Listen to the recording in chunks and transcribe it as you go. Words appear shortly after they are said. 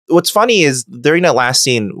what's funny is during that last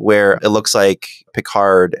scene where it looks like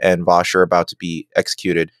Picard and Vosh are about to be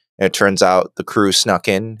executed, and it turns out the crew snuck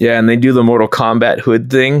in. Yeah, and they do the Mortal Kombat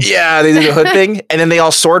hood thing. Yeah, they do the hood thing. And then they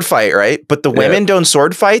all sword fight, right? But the women don't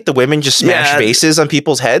sword fight. The women just smash vases on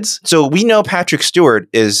people's heads. So we know Patrick Stewart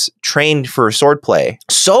is trained for sword play.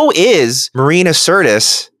 So is Marina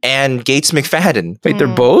Sirtis and Gates McFadden. Wait, they're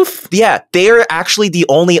both? Yeah, they're actually the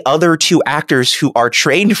only other two actors who are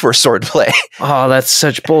trained for swordplay. Oh, that's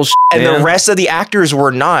such bullshit. And the rest of the actors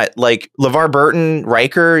were not. Like LeVar Burton,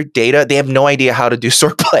 Riker, Data, they have no idea how to do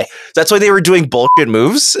swordplay. That's why they were doing bullshit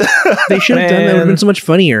moves. They should have done that. It would have been so much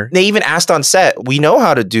funnier. They even asked on set, we know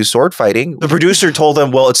how to do sword fighting. The producer told them,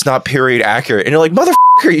 well, it's not period accurate. And you're like,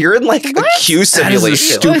 motherfucker, you're in like a Q simulation. That is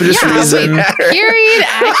the stupidest reason. Period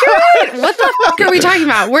accurate? What the fuck are we talking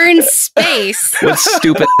about? We're in space. What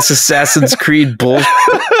stupid Assassin's Creed bullshit.